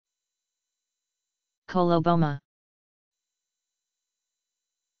Coloboma.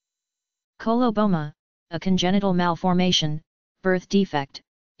 Coloboma, a congenital malformation, birth defect,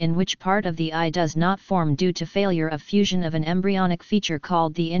 in which part of the eye does not form due to failure of fusion of an embryonic feature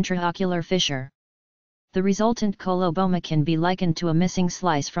called the intraocular fissure. The resultant coloboma can be likened to a missing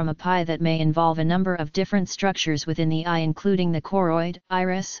slice from a pie that may involve a number of different structures within the eye, including the choroid,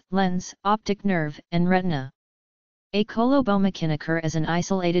 iris, lens, optic nerve, and retina. A coloboma can occur as an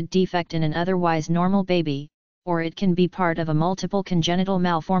isolated defect in an otherwise normal baby, or it can be part of a multiple congenital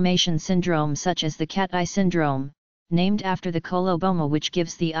malformation syndrome such as the cat eye syndrome, named after the coloboma, which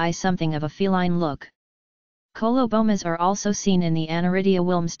gives the eye something of a feline look. Colobomas are also seen in the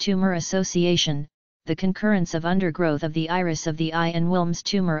aniridia-Wilms tumor association, the concurrence of undergrowth of the iris of the eye and Wilms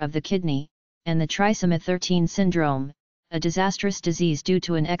tumor of the kidney, and the trisomy 13 syndrome, a disastrous disease due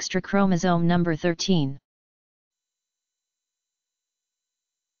to an extra chromosome number 13.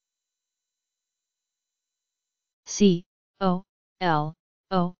 C-O-L-O-B-O-M-A.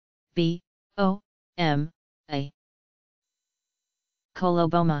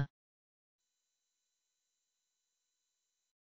 Coloboma.